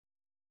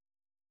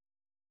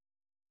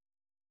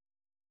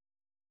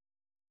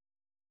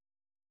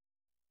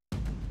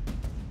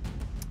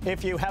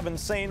If you haven't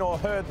seen or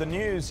heard the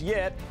news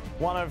yet,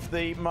 one of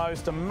the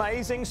most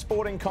amazing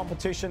sporting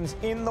competitions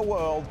in the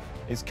world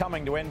is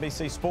coming to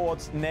NBC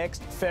Sports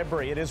next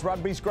February. It is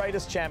rugby's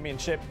greatest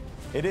championship.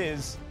 It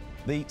is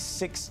the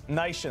Six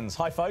Nations.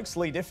 Hi folks,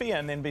 Lee Diffie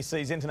and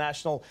NBC's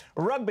international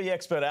rugby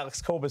expert Alex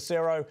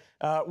Corbisiero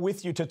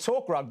with you to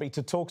talk rugby,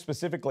 to talk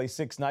specifically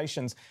Six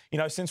Nations. You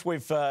know, since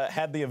we've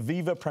had the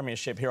Aviva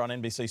Premiership here on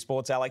NBC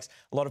Sports, Alex,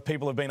 a lot of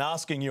people have been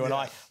asking you and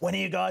I, when are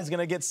you guys going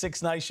to get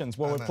Six Nations?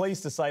 Well, we're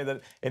pleased to say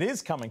that it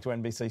is coming to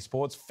NBC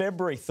Sports.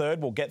 February 3rd,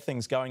 we'll get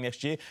things going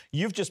next year.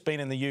 You've just been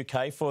in the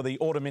UK for the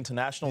Autumn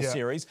International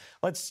Series.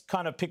 Let's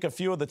kind of pick a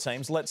few of the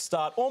teams. Let's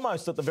start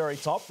almost at the very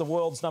top, the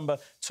world's number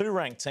 2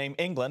 ranked team,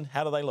 England.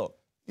 How do they look?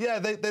 Yeah,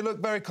 they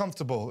look very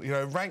comfortable. You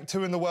know, ranked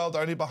 2 in the world,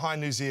 only behind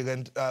New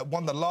Zealand.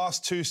 Won the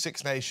last 2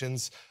 Six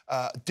Nations.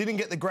 Didn't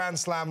get the Grand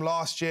Slam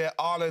last year.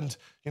 Ireland,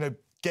 you know,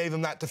 gave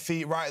them that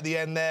defeat right at the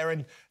end there.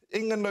 And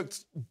England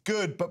looked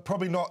good, but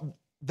probably not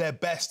their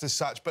best as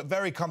such, but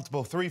very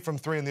comfortable. 3 from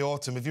 3 in the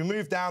autumn. If you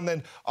move down,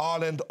 then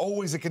Ireland,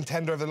 always a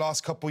contender over the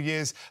last couple of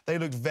years. They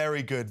looked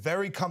very good,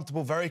 very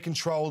comfortable, very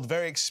controlled,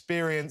 very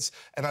experienced,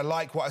 and I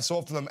like what I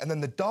saw from them. And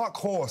then the dark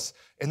horse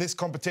in this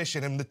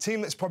competition, and the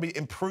team that's probably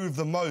improved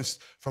the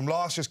most from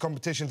last year's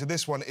competition to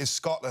this one, is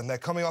Scotland. They're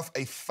coming off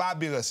a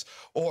fabulous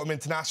autumn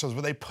internationals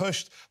where they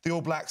pushed the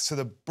All Blacks to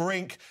the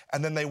brink,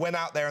 and then they went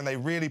out there and they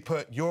really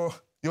put your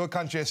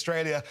country,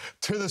 Australia,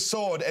 to the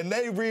sword. And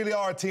they really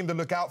are a team to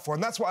look out for.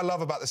 And that's what I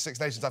love about the Six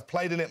Nations. I've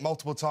played in it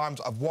multiple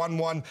times. I've won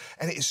one.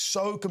 And it is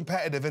so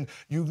competitive. And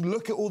you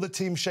look at all the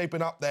teams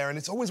shaping up there, and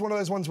it's always one of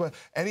those ones where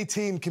any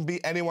team can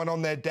beat anyone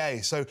on their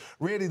day. So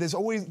really, there's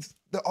always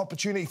the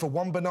opportunity for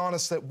one banana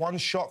slip, one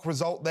shock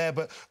result there.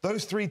 But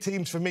those 3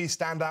 teams, for me,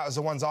 stand out as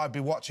the ones I'd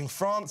be watching.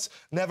 France,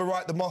 never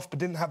write them off, but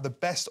didn't have the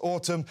best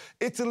autumn.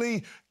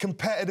 Italy,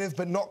 competitive,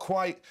 but not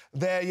quite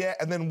there yet.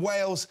 And then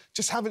Wales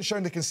just haven't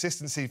shown the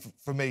consistency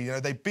for me. You know,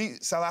 they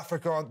beat South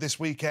Africa on this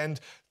weekend.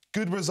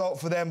 Good result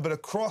for them, but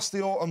across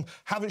the autumn,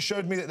 haven't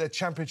showed me that they're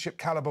championship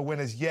caliber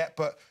winners yet,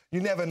 but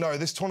you never know.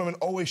 This tournament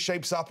always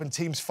shapes up and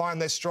teams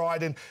find their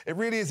stride, and it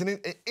really is an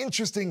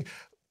interesting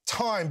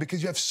time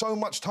because you have so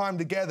much time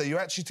together. You're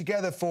actually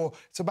together for,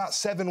 it's about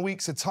 7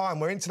 weeks of time,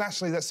 where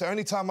internationally that's the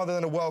only time other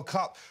than a World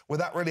Cup where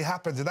that really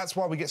happens, and that's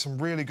why we get some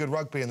really good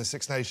rugby in the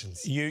Six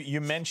Nations. You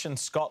mentioned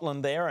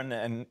Scotland there,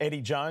 and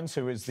Eddie Jones,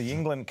 who is the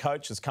England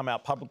coach, has come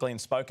out publicly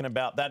and spoken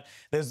about that.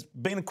 There's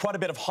been quite a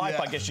bit of hype,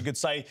 I guess you could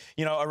say,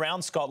 you know,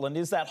 around Scotland.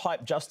 Is that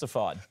hype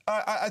justified?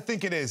 I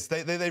think it is.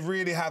 They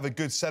really have a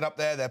good setup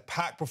there. Their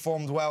pack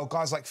performed well.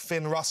 Guys like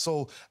Finn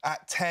Russell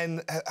at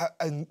 10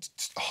 and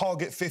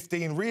Hogg at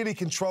 15 really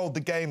controlled the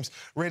games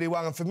really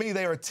well. And for me,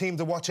 they are a team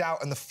to watch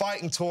out, and the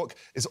fighting talk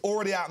is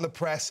already out in the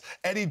press.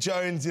 Eddie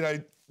Jones, you know,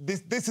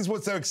 this is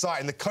what's so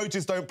exciting. The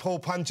coaches don't pull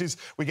punches.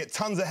 We get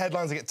tons of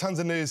headlines, we get tons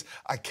of news.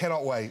 I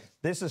cannot wait.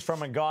 This is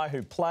from a guy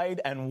who played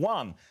and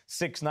won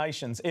Six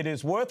Nations. It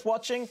is worth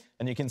watching,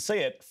 and you can see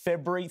it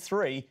February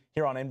 3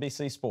 here on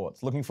NBC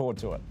Sports. Looking forward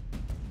to it.